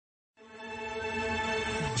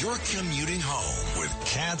You're commuting home with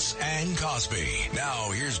Katz and Cosby. Now,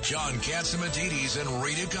 here's John Catsimatidis and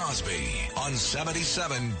Rita Cosby on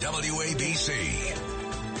 77 WABC.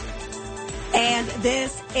 And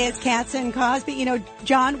this is Katz and Cosby. You know,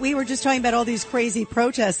 John, we were just talking about all these crazy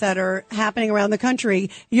protests that are happening around the country.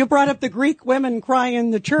 You brought up the Greek women crying in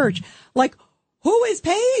the church. Like, who is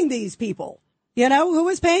paying these people? You know, who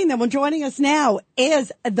is paying them? Well, joining us now is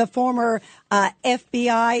the former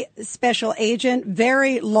FBI special agent,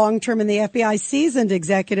 very long-term in the FBI, seasoned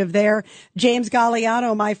executive there, James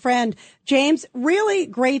Gagliano, my friend. James, really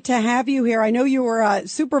great to have you here. I know you were a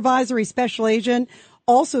supervisory special agent,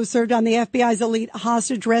 also served on the FBI's elite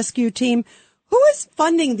hostage rescue team. Who is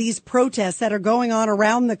funding these protests that are going on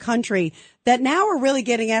around the country that now are really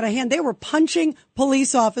getting out of hand? They were punching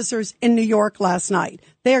police officers in New York last night.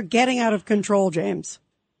 They are getting out of control, James.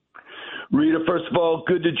 Rita, first of all,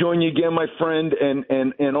 good to join you again, my friend,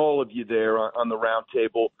 and all of you there on the round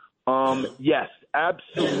table. Yes,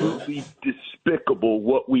 absolutely despicable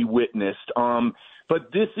what we witnessed.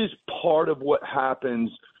 But this is part of what happens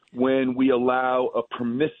when we allow a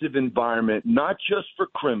permissive environment, not just for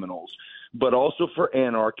criminals, but also for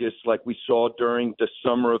anarchists like we saw during the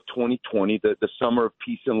summer of 2020, the summer of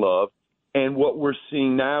peace and love, and what we're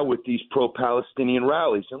seeing now with these pro-Palestinian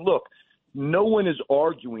rallies. And look, no one is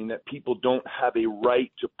arguing that people don't have a right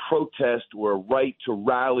to protest or a right to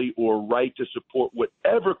rally or a right to support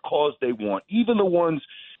whatever cause they want, even the ones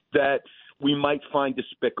that we might find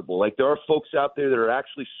despicable. Like there are folks out there that are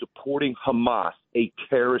actually supporting Hamas, a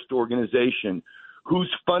terrorist organization. Who's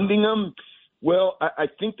funding them? Well, I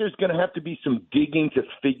think there's going to have to be some digging to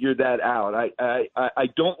figure that out. I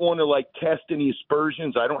don't want to cast any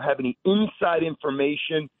aspersions. I don't have any inside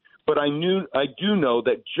information, but I do know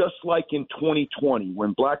that just like in 2020,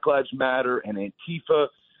 when Black Lives Matter and Antifa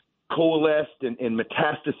coalesced and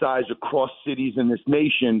metastasized across cities in this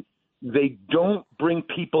nation, they don't bring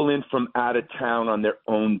people in from out of town on their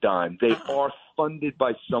own dime. They are funded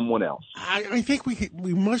by someone else. I think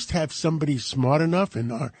we must have somebody smart enough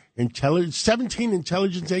in our 17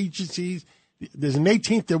 intelligence agencies. There's an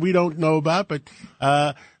 18th that we don't know about, but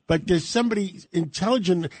there's somebody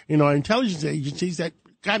intelligent in our intelligence agencies that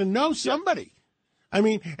got to know somebody. I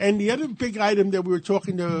mean, and the other big item that we were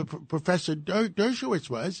talking to Professor Dershowitz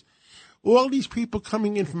was all these people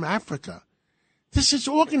coming in from Africa. This is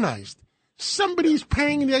organized. Somebody's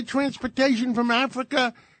paying their transportation from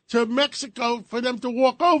Africa to Mexico for them to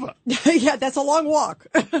walk over. Yeah, that's a long walk.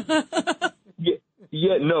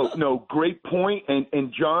 No, great point.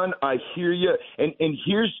 And John, I hear you. And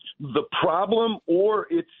here's the problem, or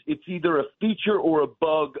it's either a feature or a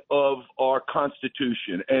bug of our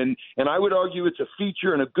Constitution. And I would argue it's a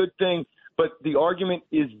feature and a good thing, but the argument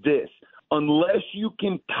is this. Unless you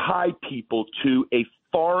can tie people to a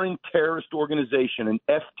foreign terrorist organization, an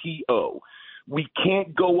FTO, we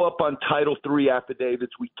can't go up on Title III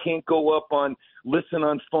affidavits. We can't go up on listen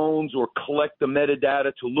on phones or collect the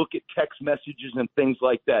metadata to look at text messages and things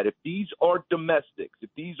like that. If these are domestics, if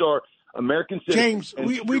these are American citizens.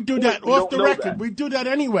 James, we do that off the record. We do that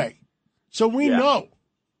anyway. So we know.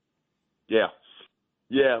 Yeah.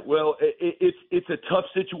 Yeah, well, it's a tough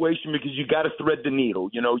situation because you got to thread the needle.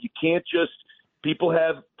 You know, you can't just – people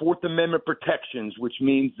have Fourth Amendment protections, which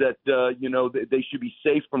means that, they should be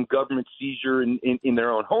safe from government seizure in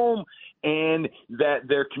their own home and that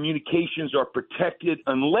their communications are protected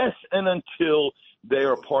unless and until they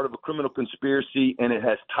are part of a criminal conspiracy and it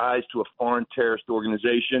has ties to a foreign terrorist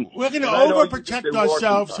organization. We're going to overprotect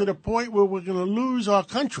ourselves to the point where we're going to lose our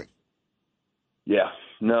country. Yeah.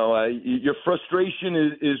 No, your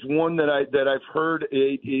frustration is one that I've heard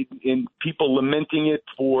in people lamenting it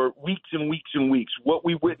for weeks and weeks and weeks. What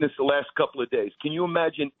we witnessed the last couple of days. Can you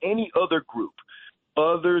imagine any other group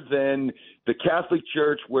other than the Catholic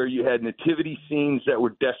Church where you had nativity scenes that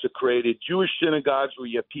were desecrated, Jewish synagogues where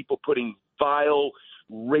you have people putting vile,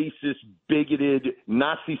 racist, bigoted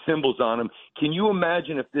Nazi symbols on them? Can you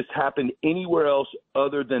imagine if this happened anywhere else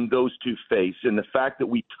other than those two faiths? And the fact that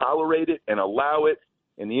we tolerate it and allow it.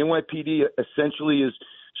 And the NYPD essentially is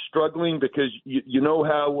struggling because you know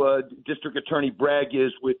how District Attorney Bragg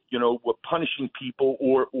is with punishing people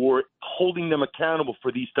or holding them accountable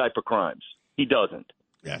for these type of crimes. He doesn't.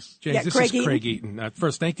 Yes. James, this is Craig Eaton.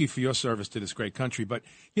 First, thank you for your service to this great country. But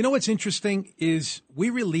you know what's interesting is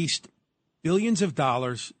we released billions of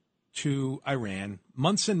dollars to Iran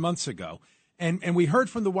months and months ago. And we heard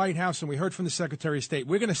from the White House and we heard from the Secretary of State,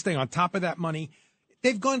 we're going to stay on top of that money.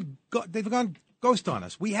 They've gone ghost on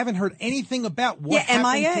us. We haven't heard anything about what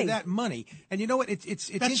happened to that money. And you know what? It's That's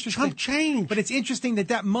interesting. Trump change. But it's interesting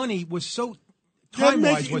that money was so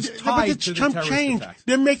time-wise was but tied it's to the Trump terrorist change. attacks.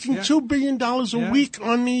 They're making $2 billion a week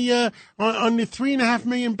on the 3.5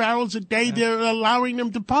 million barrels a day they're allowing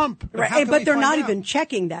them to pump. Right, but they're not even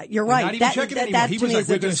checking that. You're right. Not even checking it anymore. That He to was me like, is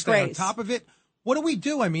we're a going to stay on disgrace. top of it. What do we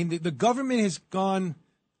do? I mean, the government has gone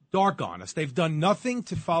dark on us. They've done nothing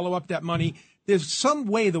to follow up that money. There's some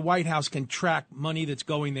way the White House can track money that's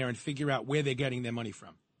going there and figure out where they're getting their money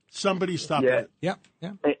from. Somebody stop Yeah. it.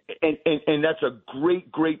 Yeah. And that's a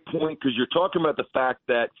great point, because you're talking about the fact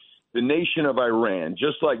that the nation of Iran,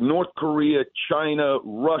 just like North Korea, China,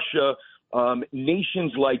 Russia,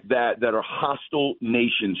 nations like that are hostile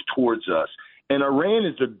nations towards us. And Iran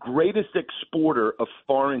is the greatest exporter of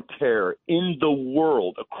foreign terror in the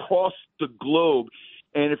world, across the globe.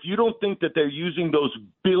 And if you don't think that they're using those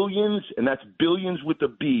billions, and that's billions with a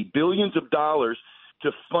B, billions of dollars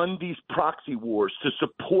to fund these proxy wars, to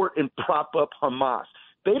support and prop up Hamas.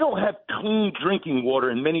 They don't have clean drinking water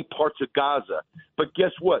in many parts of Gaza. But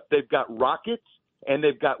guess what? They've got rockets and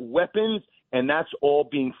they've got weapons, and that's all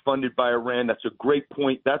being funded by Iran. That's a great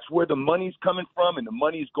point. That's where the money's coming from, and the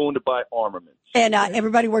money's going to buy armaments. And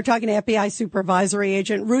everybody, we're talking to FBI supervisory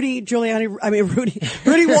agent Rudy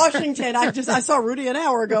Washington. I saw Rudy an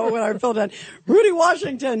hour ago when I filled in. Rudy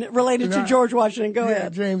Washington, related to George Washington. Go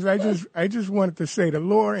ahead, James. I just wanted to say the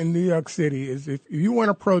law in New York City is if you want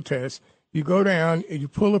to protest, you go down and you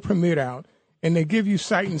pull a permit out, and they give you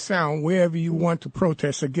sight and sound wherever you want to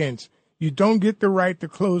protest against. You don't get the right to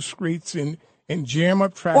close streets and jam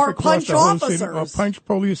up traffic or punch across the whole city, officers, or punch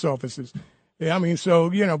police officers. I mean,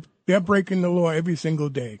 so they're breaking the law every single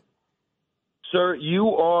day. Sir, you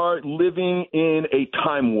are living in a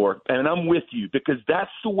time warp, and I'm with you, because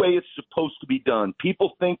that's the way it's supposed to be done.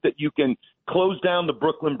 People think that you can close down the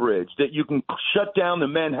Brooklyn Bridge, that you can shut down the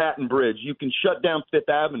Manhattan Bridge, you can shut down Fifth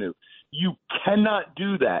Avenue. You cannot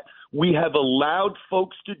do that. We have allowed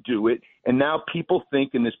folks to do it, and now people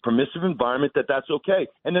think in this permissive environment that that's okay.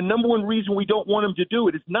 And the number one reason we don't want them to do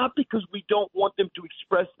it is not because we don't want them to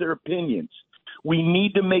express their opinions. We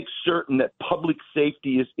need to make certain that public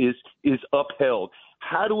safety is upheld.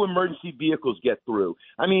 How do emergency vehicles get through?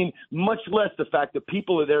 I mean, much less the fact that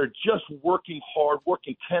people are there just working hard,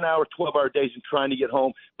 working 10-hour, 12-hour days and trying to get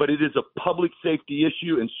home. But it is a public safety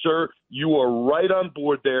issue. And, sir, you are right on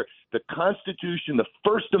board there. The Constitution, the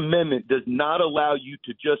First Amendment, does not allow you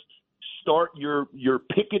to just start your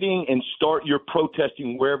picketing and start your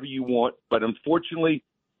protesting wherever you want. But unfortunately,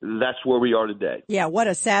 that's where we are today. Yeah, what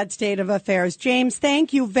a sad state of affairs. James,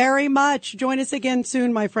 thank you very much. Join us again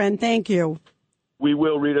soon, my friend. Thank you. We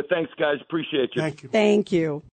will, Rita. Thanks, guys. Appreciate you. Thank you. Thank you.